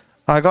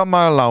 I got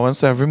my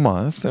allowance every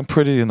month, and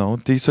pretty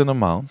decent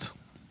amount.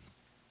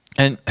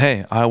 And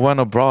hey, I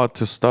went abroad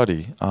to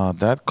study.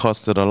 That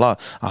costed a lot.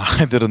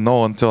 I didn't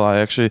know until I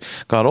actually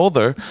got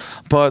older.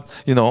 But,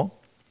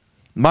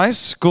 my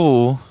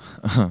school,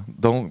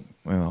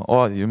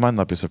 you might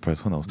not be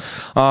surprised, who knows.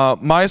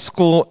 My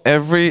school,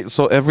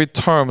 every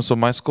term, so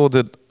my school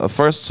did a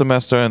first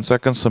semester and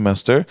second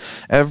semester.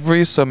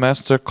 Every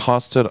semester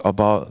costed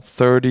about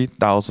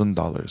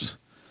 $30,000,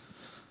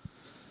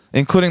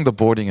 including the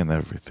boarding and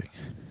everything.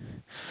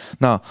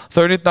 Now,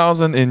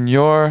 30,000 in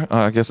your,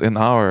 in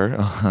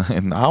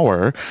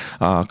our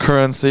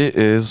currency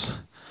is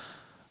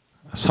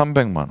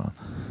 300만 원.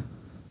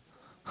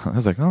 I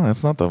was like, oh,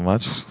 it's not that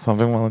much.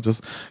 300만 원,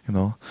 just,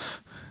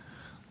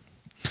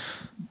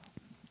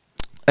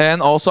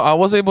 And also, I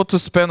was able to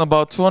spend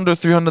about $200,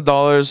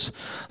 $300,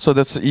 so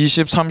that's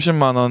 20,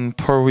 30만 원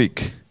per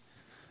week.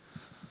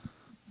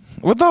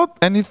 Without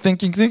any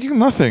thinking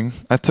nothing.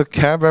 I took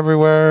cab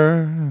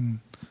everywhere, and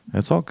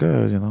it's all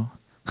good,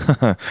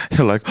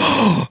 You're like,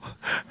 oh.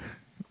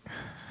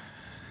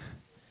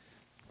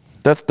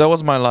 That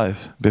was my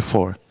life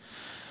before.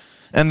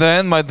 And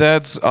then my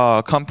dad's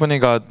company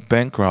got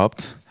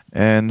bankrupt.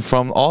 And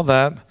from all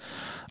that,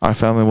 our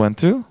family went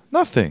to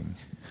nothing.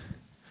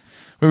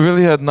 We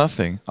really had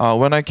nothing.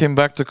 When I came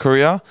back to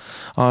Korea,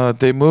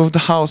 they moved the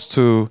house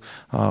to,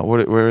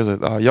 where is it?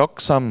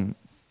 Yeoksamdong.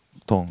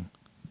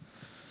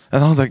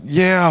 And I was like,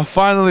 yeah,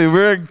 finally,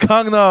 we're in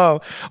Gangnam.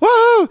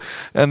 Woo!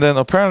 And then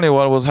apparently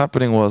what was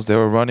happening was they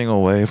were running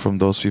away from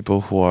those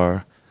people who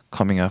are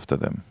coming after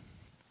them.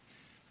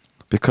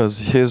 Because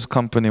his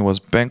company was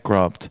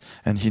bankrupt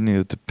and he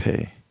needed to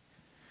pay.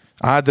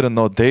 I didn't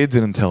know. They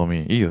didn't tell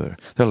me either.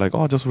 They're like,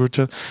 oh, we're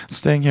just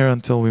staying here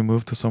until we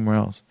move to somewhere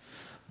else.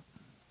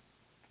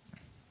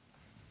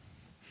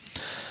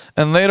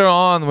 And later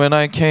on, when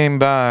I came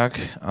back,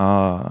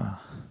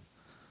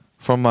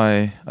 from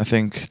my,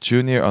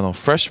 freshman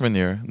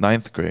year,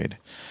 9th grade,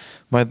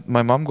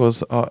 my mom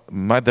goes,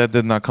 my dad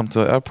did not come to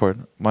the airport.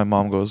 My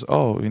mom goes,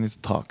 oh, we need to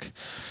talk.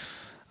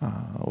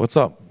 What's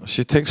up?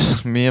 She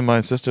takes me and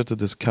my sister to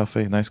this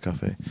cafe, nice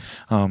cafe.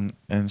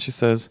 And she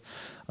says,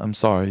 I'm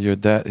sorry, your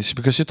dad,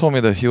 because she told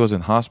me that he was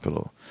in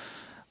hospital.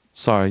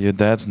 Sorry, your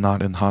dad's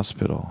not in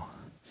hospital.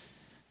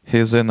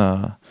 He's in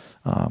a,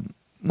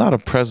 not a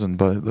prison,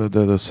 but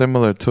the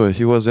similar to it.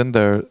 He was in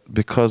there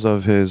because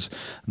of his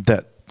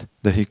debt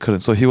that he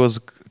couldn't. So he was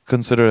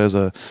considered as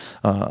a,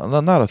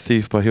 not a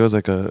thief, but he was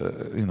like a,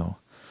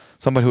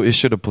 somebody who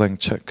issued a blank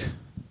check.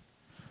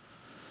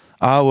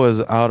 I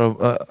was out of,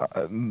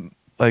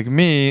 like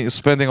me,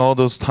 spending all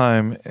those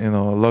time,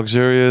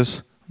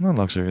 luxurious, not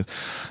luxurious,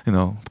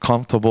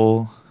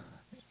 comfortable,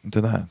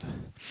 to that.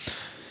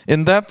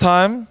 In that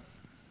time,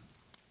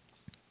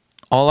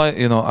 all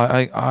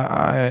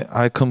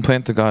I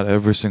complained to God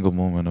every single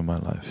moment of my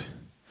life.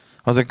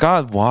 I was like,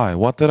 God, why?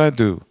 What did I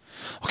do?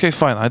 Okay,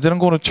 fine. I didn't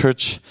go to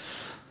church.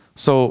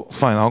 So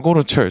fine, I'll go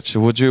to church.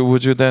 Would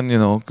you then,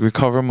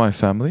 recover my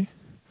family?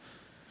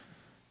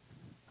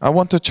 I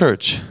went to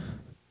church.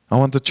 I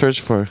went to church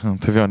for,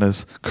 to be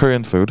honest,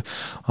 Korean food.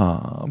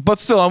 But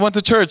still, I went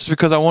to church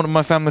because I wanted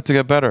my family to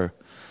get better.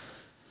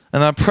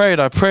 And I prayed.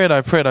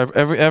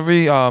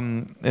 Every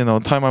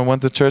time I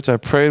went to church, I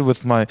prayed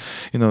with my,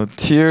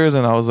 tears,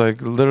 and I was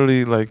like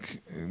literally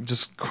like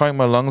just crying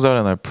my lungs out,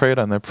 and I prayed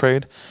and I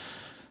prayed.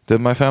 Did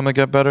my family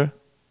get better?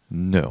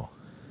 No.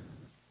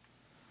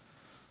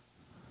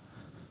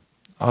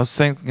 I was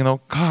thinking,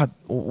 God,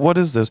 what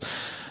is this?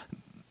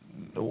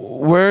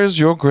 Where is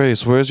your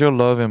grace? Where is your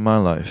love in my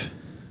life?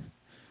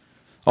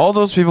 All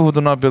those people who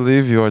do not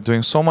believe you are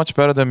doing so much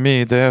better than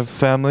me. They have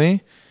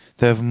family,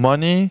 they have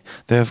money,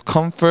 they have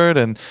comfort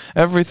and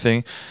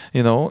everything.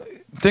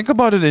 Think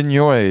about it in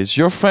your age.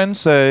 Your friends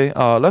say,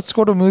 let's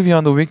go to a movie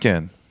on the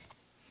weekend.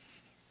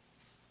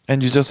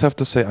 And you just have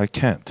to say, I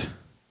can't.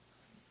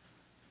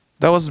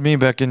 That was me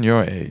back in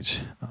your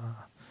age.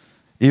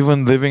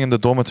 Even living in the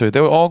dormitory, they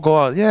would all go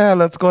out. Yeah,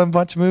 let's go and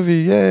watch a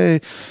movie. Yay!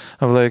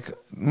 I'm like,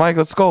 Mike,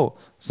 let's go.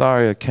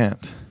 Sorry, I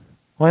can't.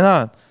 Why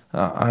not?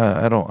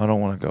 I don't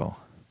want to go.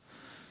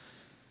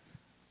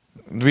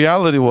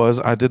 Reality was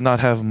I did not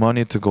have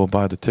money to go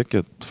buy the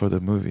ticket for the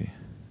movie,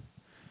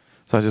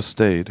 so I just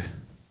stayed.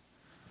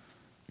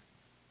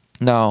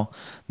 Now,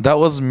 that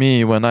was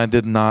me when I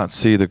did not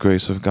see the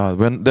grace of God.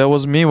 That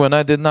was me when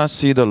I did not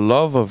see the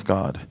love of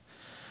God.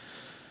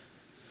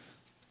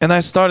 And I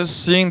started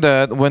seeing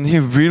that when He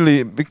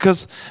really,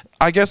 because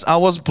I guess I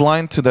was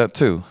blind to that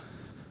too.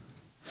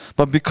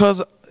 But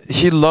because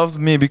He loved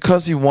me,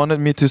 because He wanted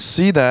me to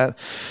see that,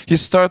 He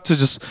started to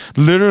just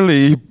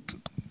literally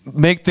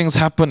make things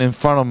happen in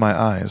front of my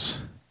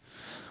eyes.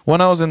 When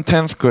I was in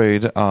 10th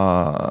grade,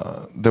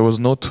 there was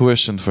no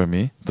tuition for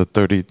me, the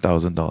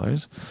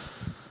 $30,000.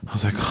 I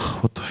was like, oh,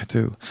 what do I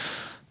do?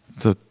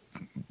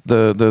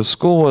 The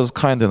school was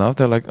kind enough.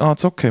 They're like, oh,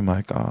 it's okay,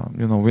 Mike.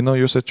 We know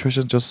your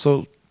situation, just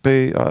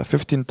pay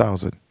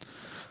 15,000.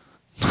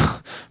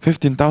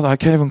 15,000. I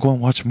can't even go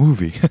and watch a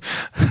movie.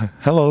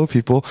 Hello,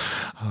 people.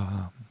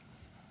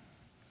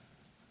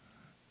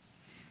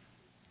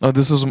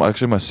 This was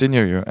actually my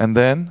senior year, and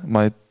then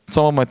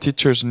some of my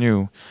teachers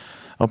knew.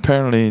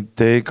 Apparently,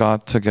 they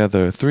got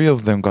together. 3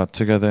 of them got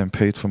together and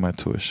paid for my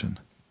tuition.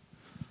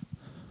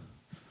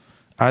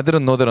 I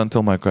didn't know that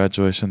until my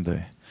graduation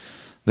day.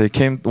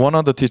 One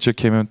other teacher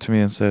came up to me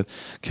and said,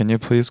 "Can you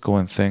please go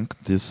and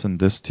thank this and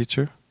this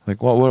teacher?"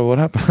 Like, what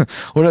happened?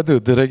 What did I do?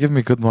 Did I give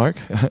me a good mark?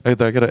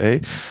 Did I get an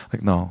A?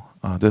 Like, no,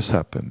 this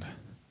happened.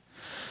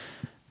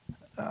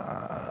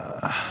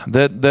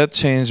 That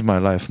changed my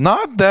life.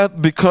 Not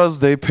that because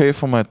they pay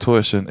for my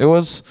tuition. It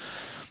was,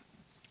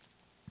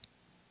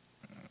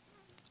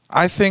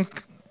 I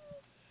think,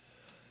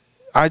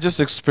 I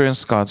just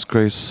experienced God's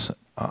grace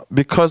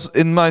because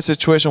in my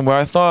situation where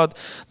I thought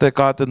that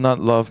God did not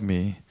love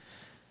me,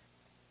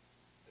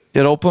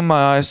 it opened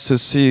my eyes to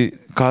see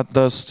God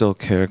does still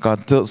care.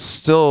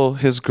 Still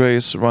His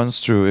grace runs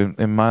through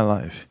in my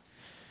life.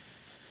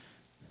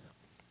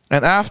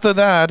 And after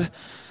that,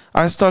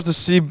 I start to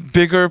see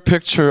bigger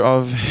picture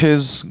of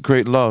His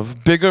great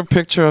love, bigger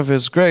picture of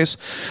His grace,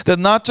 that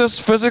not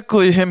just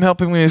physically Him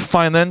helping me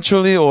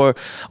financially or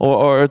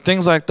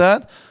things like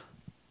that,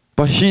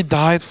 but He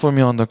died for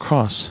me on the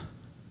cross.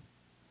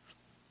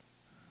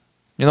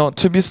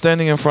 To be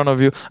standing in front of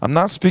you, I'm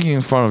not speaking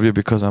in front of you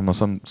because I'm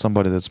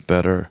somebody that's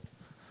better.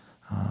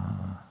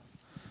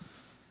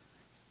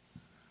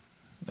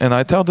 And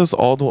I tell this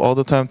all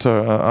the time to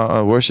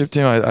our worship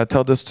team. I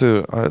tell this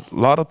to a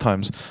lot of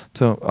times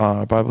to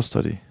our Bible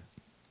study.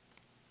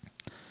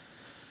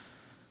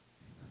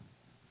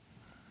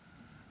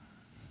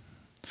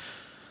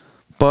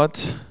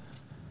 But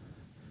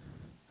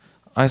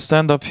I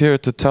stand up here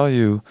to tell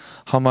you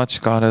how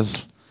much God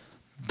has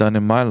done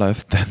in my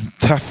life. Then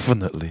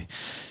definitely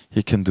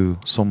He can do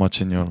so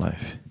much in your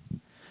life.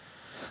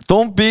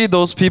 Don't be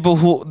those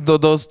people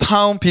those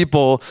town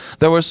people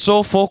that were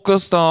so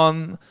focused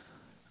on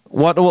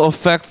what will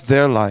affect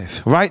their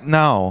life right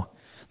now,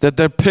 that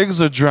their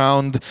pigs are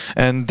drowned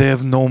and they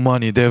have no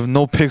money, they have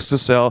no pigs to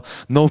sell,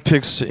 no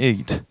pigs to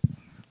eat.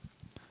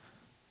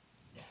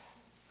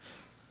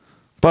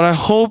 But I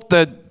hope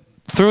that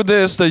through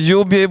this, that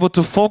you'll be able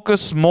to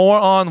focus more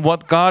on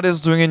what God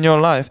is doing in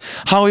your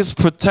life, how He's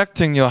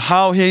protecting you,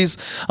 how He's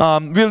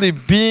really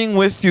being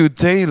with you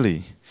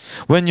daily.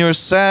 When you're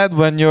sad,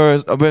 when you're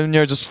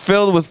just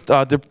filled with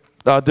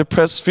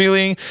depressed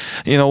feeling,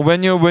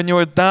 when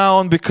you're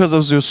down because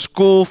of your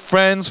school,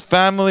 friends,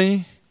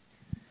 family.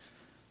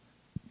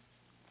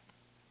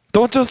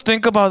 Don't just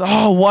think about,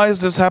 oh, why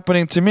is this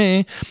happening to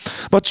me?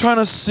 But trying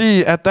to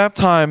see at that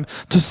time,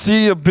 to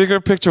see a bigger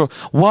picture.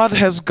 What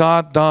has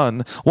God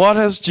done? What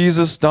has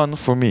Jesus done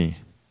for me?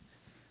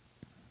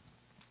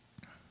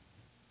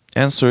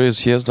 Answer is,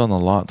 He has done a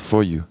lot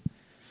for you.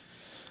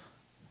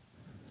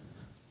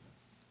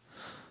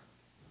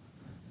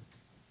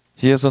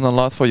 He has done a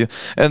lot for you.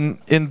 And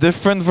in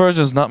different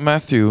versions, not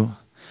Matthew,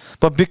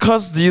 but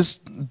because these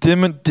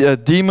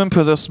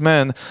demon-possessed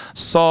men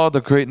saw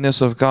the greatness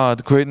of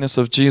God, greatness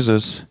of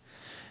Jesus,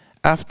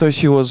 after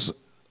he was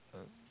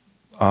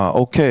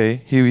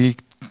okay, he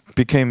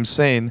became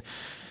sane,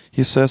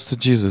 he says to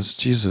Jesus,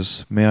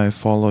 Jesus, may I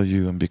follow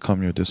you and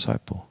become your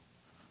disciple?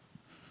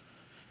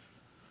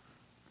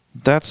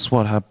 That's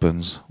what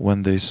happens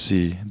when they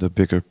see the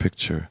bigger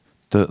picture,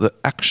 the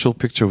actual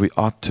picture we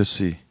ought to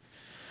see.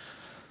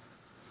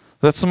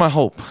 That's my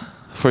hope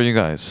for you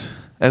guys.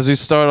 As we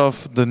start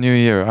off the new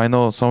year, I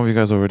know some of you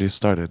guys already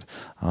started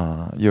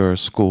your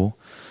school.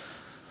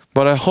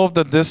 But I hope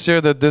that this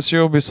year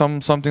will be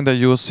something that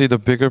you will see the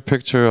bigger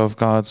picture of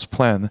God's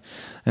plan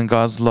and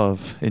God's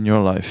love in your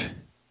life.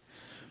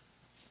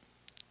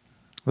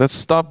 Let's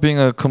stop being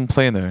a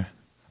complainer.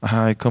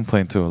 I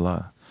complain too a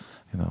lot,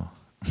 you know.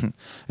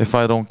 If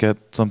I don't get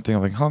something,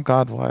 I'm like, oh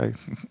God, why?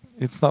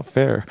 It's not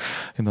fair.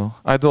 You know,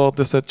 I do all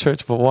this at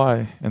church, but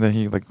why? And then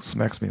He like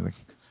smacks me like,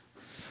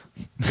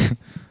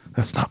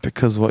 that's not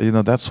because what, you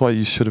know, that's why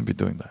you shouldn't be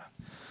doing that.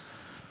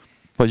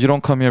 But you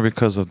don't come here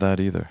because of that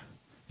either.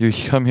 You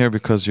come here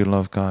because you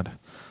love God.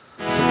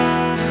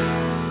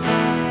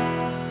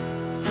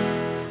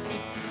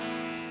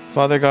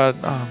 Father God,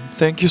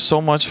 thank you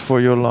so much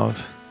for your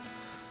love.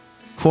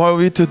 Who are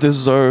we to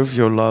deserve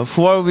your love?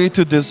 Who are we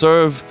to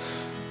deserve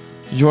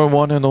your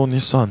one and only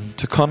Son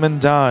to come and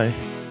die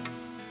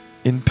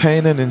in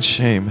pain and in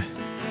shame?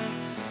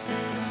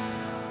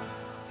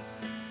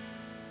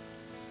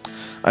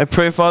 I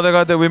pray, Father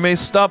God, that we may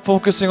stop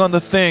focusing on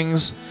the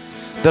things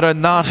that are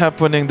not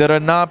happening, that are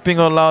not being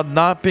allowed,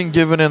 not being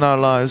given in our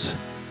lives.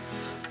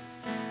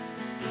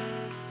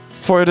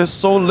 For it is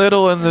so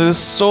little and it is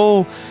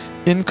so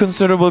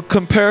inconsiderable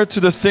compared to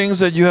the things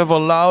that you have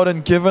allowed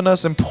and given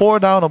us and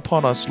poured out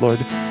upon us, Lord.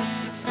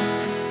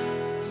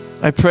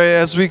 I pray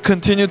as we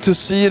continue to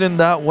see it in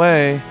that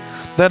way,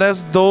 that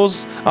as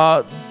those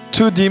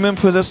two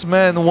demon-possessed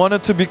men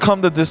wanted to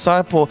become the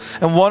disciple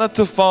and wanted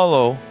to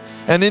follow,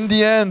 and in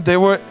the end they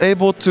were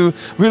able to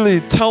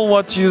really tell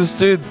what Jesus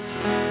did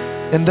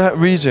in that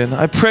region.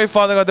 I pray,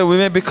 Father God, that we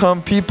may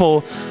become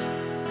people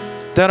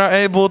that are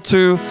able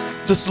to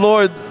just,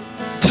 Lord,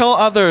 tell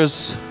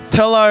others,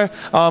 tell our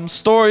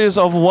stories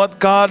of what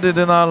God did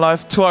in our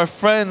life to our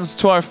friends,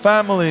 to our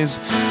families,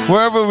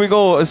 wherever we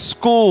go, at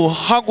school,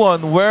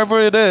 hagwon, wherever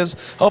it is.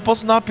 Help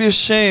us not be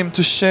ashamed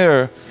to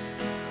share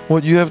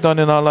what you have done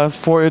in our life,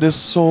 for it is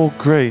so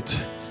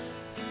great.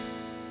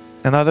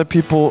 And other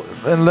people,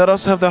 and let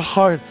us have that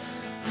heart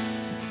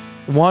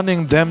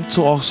wanting them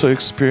to also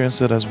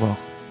experience it as well.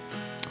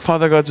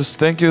 Father God, just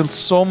thank you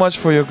so much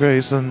for your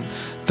grace, and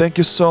thank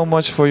you so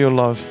much for your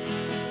love.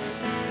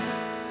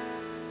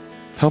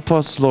 Help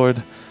us,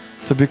 Lord,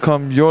 to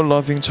become your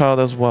loving child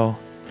as well.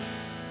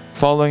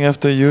 Following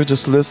after you,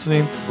 just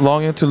listening,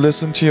 longing to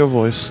listen to your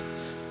voice.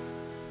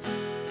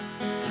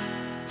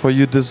 For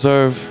you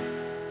deserve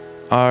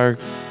our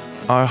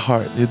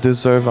heart. You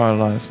deserve our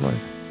life, Lord.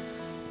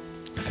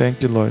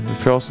 Thank you, Lord. We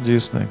pray also in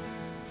Jesus' name.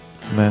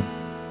 Amen.